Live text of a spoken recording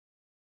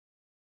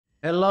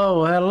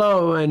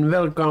Hello, and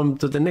welcome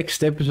to the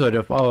next episode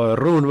of our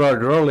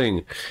Runewords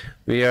rolling.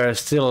 We are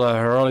still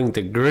rolling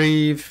the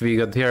grief. We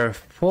got here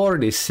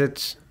 40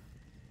 sets.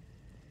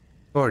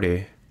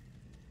 40.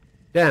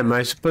 Damn,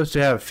 I'm supposed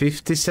to have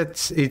 50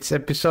 sets each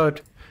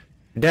episode.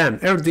 Damn,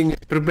 everything is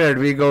prepared.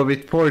 We go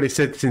with 40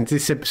 sets in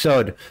this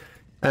episode.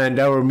 And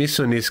our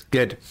mission is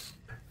get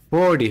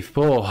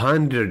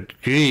 4400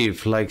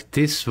 grief like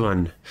this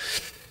one.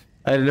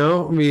 I don't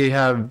know, we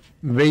have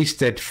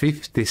wasted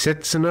 50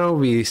 sets now,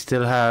 we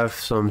still have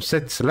some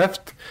sets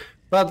left,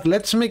 but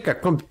let's make a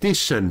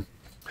competition.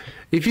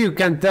 If you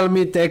can tell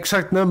me the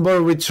exact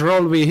number which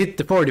roll we hit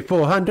the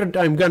 4400,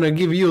 I'm gonna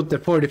give you the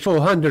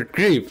 4400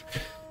 grief.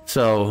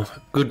 So,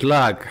 good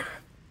luck.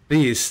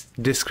 Please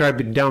describe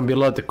it down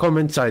below the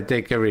comments, I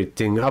take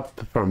everything up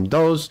from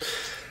those.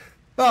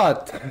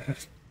 But,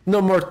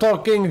 no more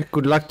talking,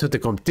 good luck to the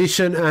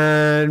competition,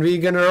 and we're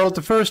gonna roll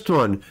the first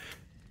one.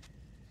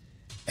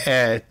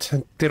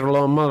 Maybe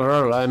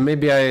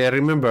I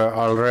remember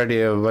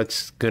already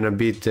what's gonna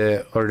be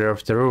the order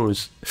of the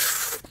runes.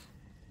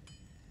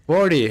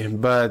 40,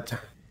 but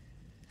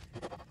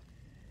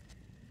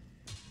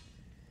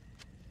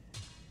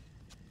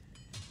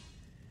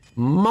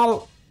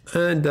Mal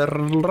and the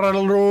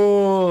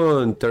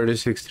rune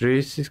 36,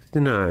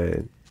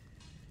 369.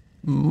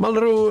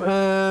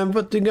 Malrune,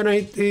 what we're gonna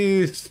hit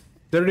is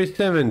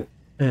 37.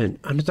 And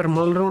another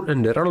Malrune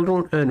and the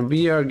rune, and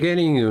we are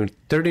getting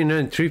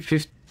 39,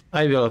 350.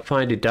 I will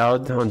find it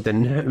out on the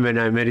when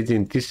I'm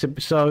editing this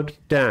episode.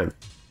 Damn.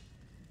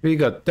 We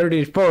got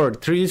 34,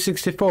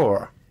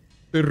 364.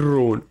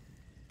 Rune.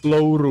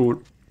 Low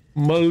rune.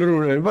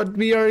 Malrune. And what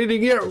we are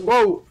hitting here?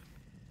 Whoa!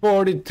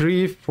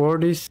 43,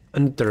 40.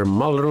 Another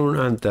Malrune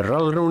and the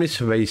rune is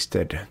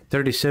wasted.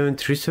 37,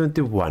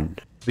 371.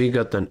 We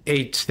got an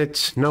 8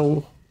 sets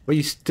now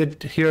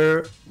wasted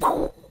here.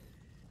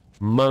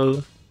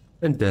 Mal.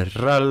 And the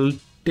Ral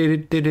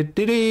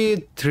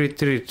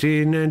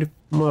 333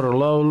 more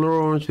low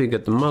runes. We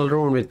got the Mal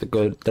rune with the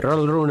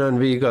Ral rune, and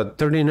we got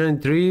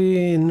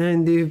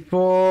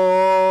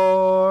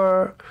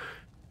 39,394.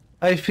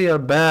 I feel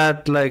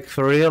bad, like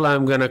for real.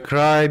 I'm gonna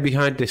cry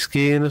behind the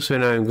skins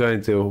when I'm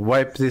going to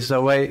wipe this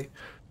away.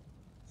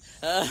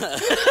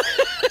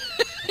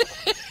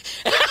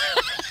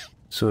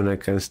 Soon I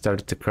can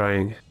start the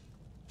crying.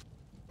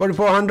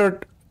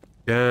 4400.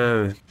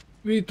 Damn.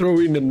 We throw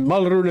in the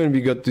Mal rune and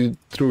we got to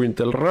throw in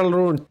the Ral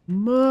rune.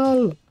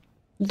 Mal!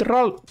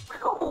 Ral!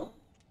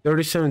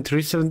 37,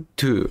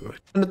 372.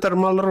 Another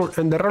Mal rune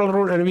and the Ral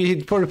rune, and we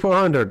hit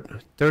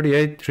 4400.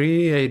 38,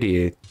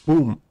 388.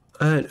 Boom!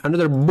 And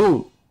another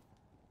boom!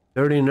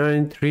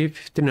 39,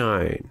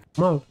 359.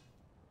 Mal!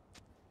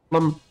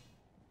 Plum!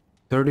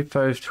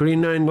 35,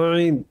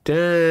 399.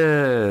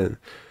 Damn!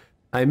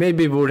 I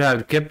maybe would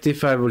have kept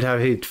if I would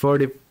have hit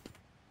 40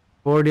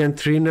 and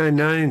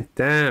 399.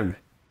 Damn!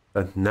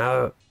 But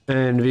now,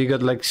 and we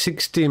got like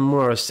 16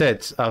 more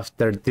sets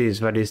after this.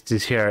 What is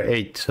this here?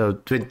 8, so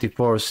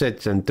 24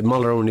 sets, and the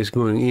Malrune is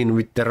going in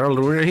with the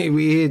rune.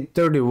 We hit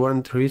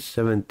 31,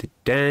 370.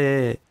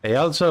 Damn. I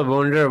also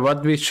wonder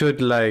what we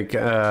should like,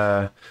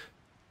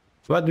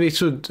 what we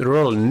should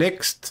roll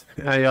next.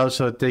 I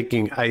also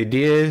taking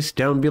ideas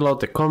down below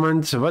the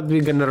comments. What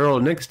we gonna roll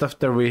next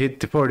after we hit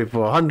the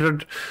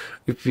 4400,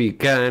 if we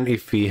can,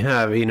 if we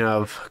have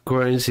enough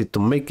currency to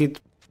make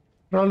it.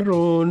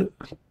 Rune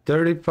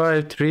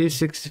 35,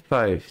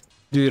 365.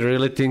 Do you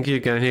really think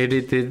you can hit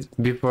it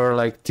before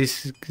like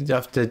this?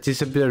 After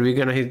this episode, we're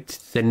gonna hit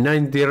the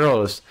 90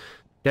 rolls.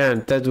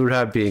 Damn, that would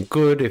have been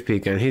good if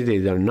we can hit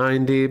it on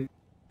 90.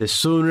 The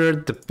sooner,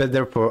 the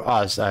better for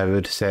us. I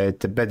would say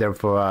the better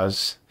for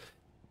us.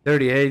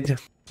 38.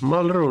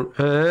 Malrune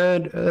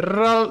and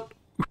Ral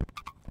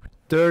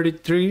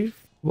 33.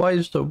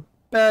 Why so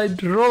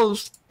bad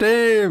rolls?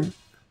 Damn.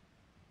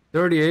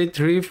 38,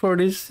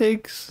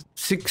 346.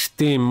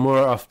 16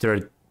 more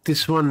after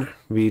this one.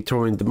 We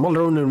throw in the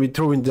Malrune and we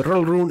throw in the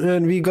Ral rune,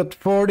 and we got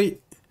 40.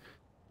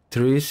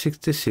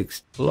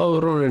 366. Low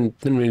rune, and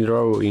then we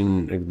throw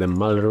in the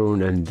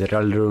Malrune and the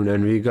Ral rune,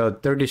 and we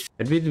got 30.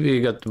 And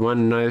we got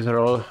one nice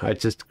roll. I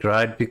just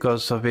cried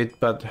because of it,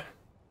 but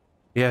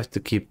we have to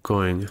keep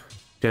going.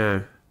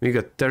 Damn. We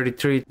got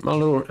 33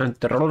 Malrune and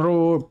the Ral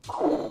rune.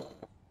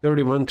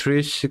 31,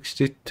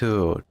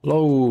 362.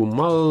 Low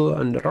Mal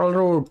and Ral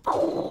rune.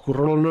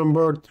 Roll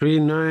number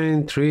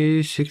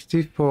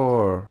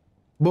 39364.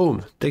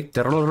 Boom, take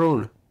the Ral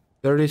rune.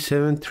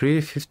 37,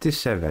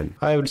 357.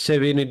 I would say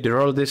we need to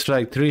roll this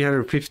like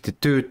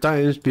 352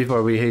 times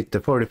before we hit the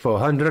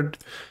 4400.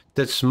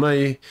 That's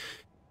my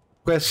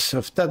guess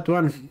of that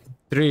one.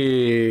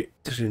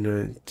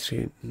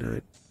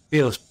 3939.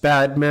 Feels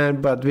bad,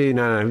 man, but we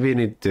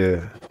need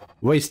to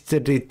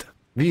wasted it.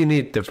 We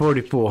need the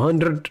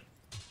 4400.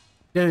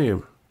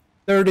 Damn.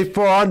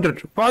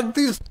 3400. Fuck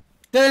this.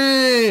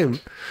 Damn!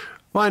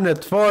 Why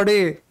not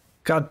 40?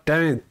 God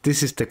damn it,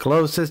 this is the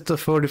closest to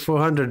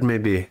 4400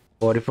 maybe.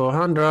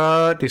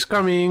 4400 is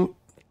coming.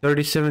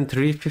 37,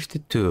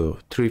 352,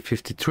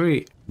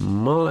 353.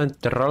 Mull and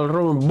the roll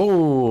room.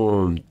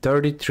 Boom!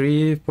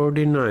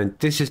 3349.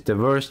 This is the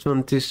worst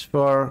one this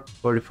far.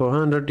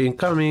 4400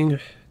 incoming.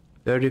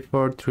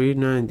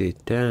 34390.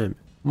 Damn.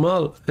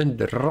 Mull and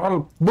the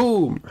roll.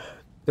 Boom!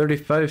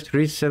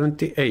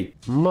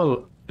 35378.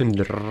 Mull and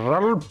the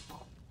roll.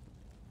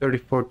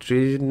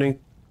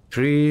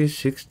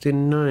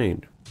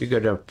 34369. We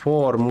got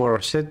 4 more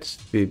sets.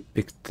 We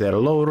picked the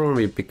low rune,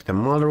 we picked the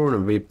mull rune,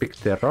 and we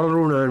picked the roll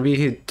rune, and we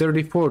hit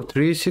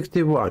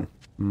 34361.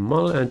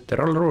 Mull and the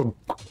roll rune.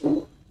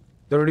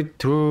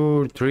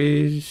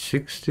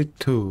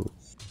 32362.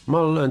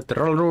 Mull and the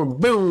roll rune.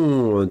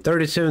 Boom!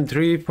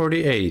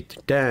 37348.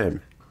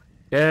 Damn.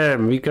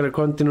 Damn, we gotta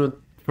continue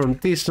from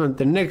this on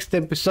the next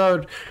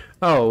episode.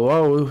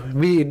 Oh,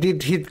 we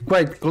did hit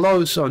quite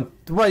close on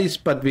twice,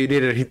 but we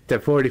didn't hit the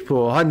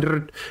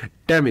 4400.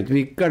 Damn it,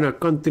 we gonna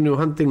continue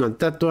hunting on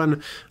that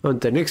one on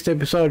the next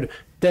episode.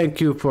 Thank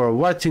you for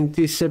watching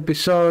this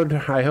episode.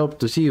 I hope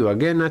to see you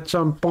again at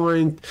some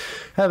point.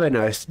 Have a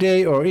nice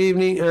day or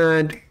evening,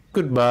 and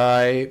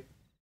goodbye.